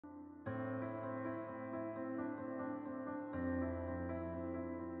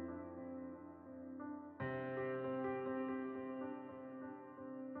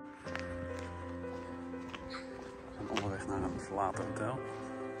onderweg naar een verlaten hotel.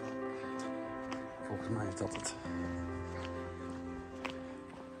 Volgens mij is dat het.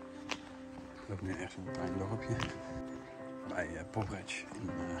 Ik loop nu echt een klein dorpje bij Porec in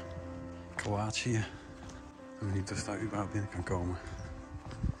Kroatië. Ik weet niet of je daar überhaupt binnen kan komen.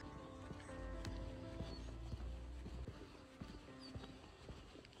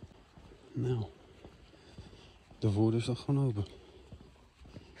 Nou, de voordeur is toch gewoon open.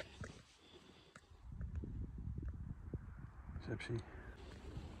 Receptie.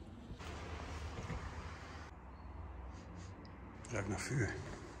 Ruikt naar vuur.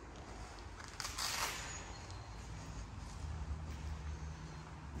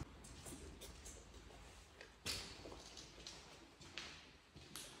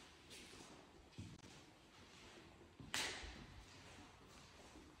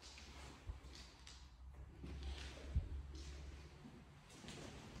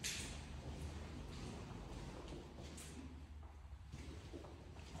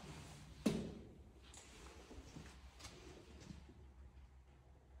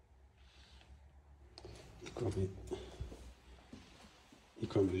 Hier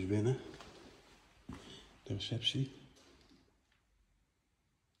kwam je dus binnen. De receptie.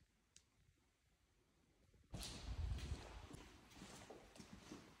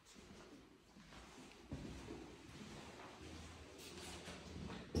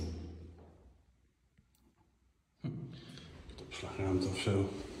 Opslagruimte of zo.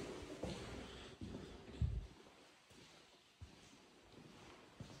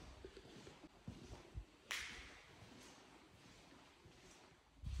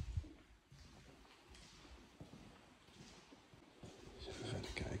 Even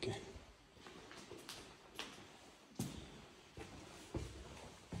verder kijken.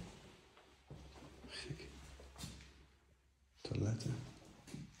 Gek. Toiletten.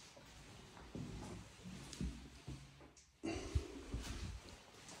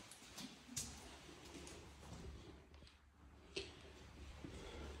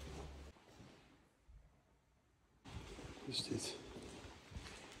 Wat is dit?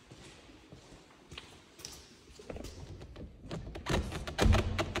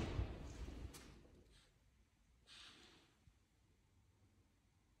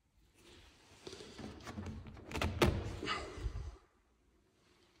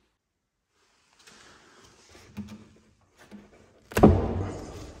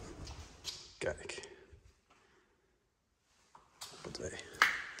 Kijk. Hoppatee.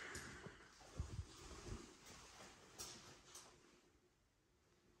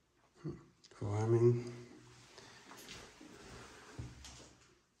 Verwarming.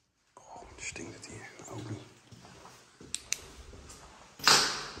 Oh, stinkt het hier. Open.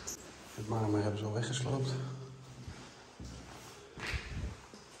 Het marmer hebben ze al weggesloopt.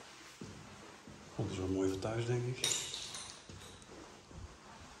 Dat is wel mooi voor thuis, denk ik.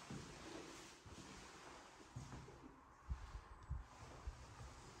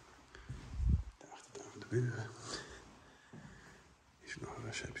 De achtertuin van de buren. Is er nog een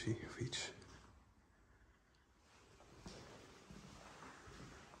receptie of iets?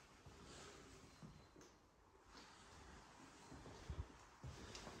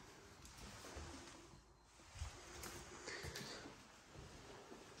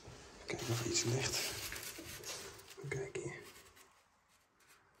 Kijken of er iets ligt. Kijk hier.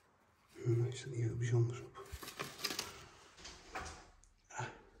 Er staat hier heel bijzonders op. Ah,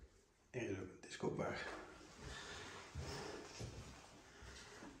 er is ook een discobar.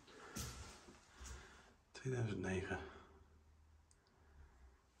 ...2009.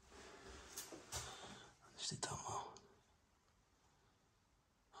 Wat is dit allemaal?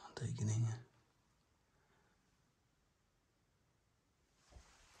 Tekeningen.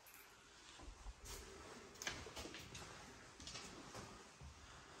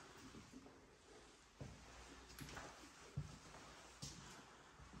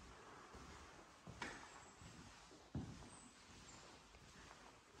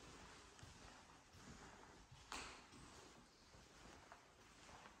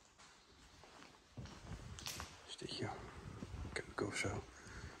 Is dit jouw keuken of zo?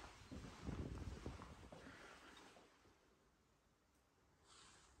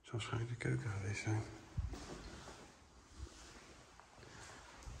 Zou waarschijnlijk de keuken geweest zijn.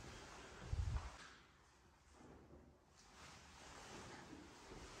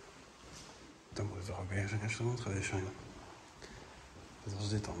 Dan moet het toch ook ergens een restaurant geweest zijn. Dat was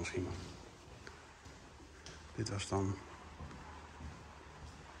dit dan misschien. Dit was dan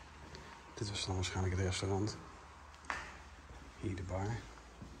waarschijnlijk het restaurant. Hier de bar.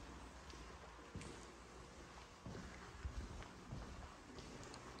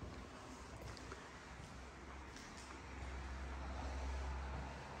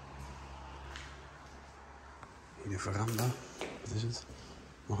 Een veranda. Wat is het?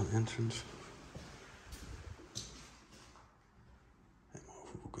 Nog een entrance. Helemaal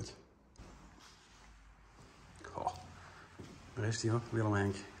overboekend. Oh, daar is die hoor, Willem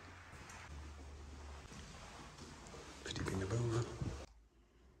Henk. Verdieping naar boven.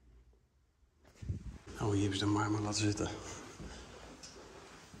 Oh, hier hebben ze de marmer laten zitten.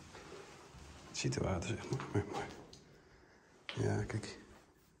 Het ziet er water, zeg maar. Mooi. Ja, kijk.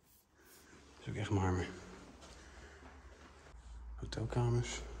 Dat is ook echt marmer.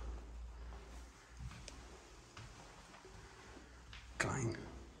 Hotelkamers. Klein.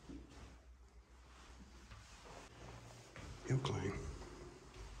 Heel klein.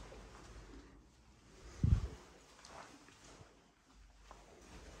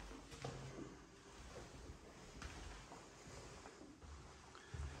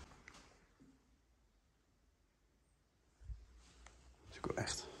 Dat is ook wel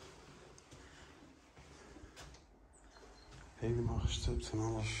echt. Helemaal gestupt en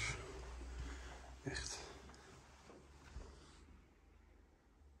alles. Echt.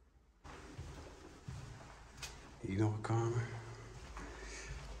 Hier nog een kamer.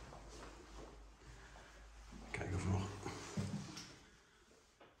 Kijken of we nog...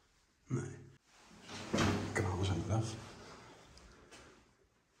 Nee. De kralen zijn eraf.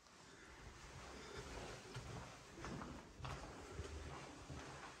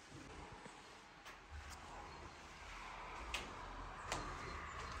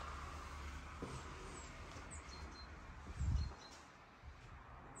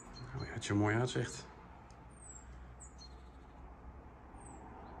 Oh, je had je een mooi uitzicht.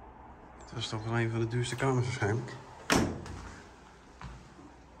 Dit was toch wel een van de duurste kamers waarschijnlijk.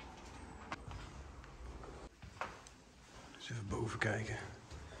 Eens even boven kijken.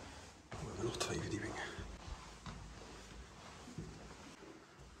 Oh, we hebben nog 2 verdiepingen.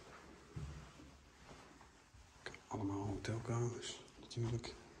 Allemaal hotelkamers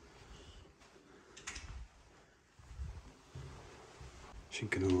natuurlijk. Misschien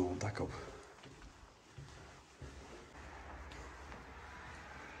kunnen we wel het dak op.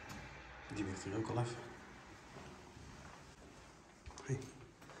 Die ligt hier ook al even. Hey.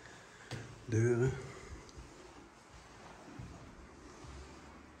 Deuren.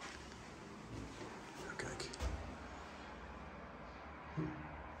 Nou, kijk.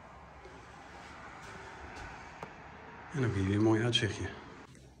 En dan heb je weer een mooi uitzichtje.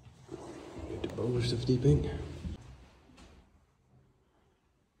 De bovenste verdieping.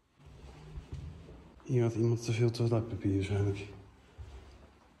 Hier had iemand te veel toiletpapier waarschijnlijk.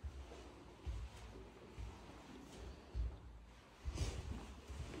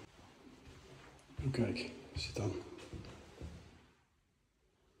 Oh, kijk, zit dan.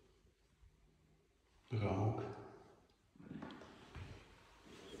 Raam.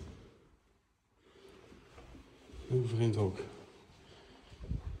 Heel vreemd ook.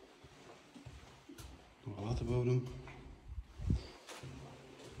 Nog een waterbodem.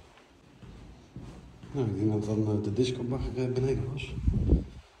 Nou, ik denk dat dan de discobar beneden was.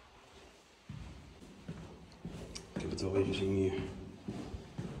 Ik heb het wel weer gezien hier.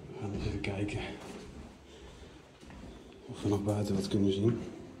 We gaan eens even kijken of we nog buiten wat kunnen zien.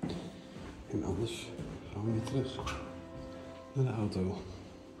 En anders gaan we weer terug naar de auto.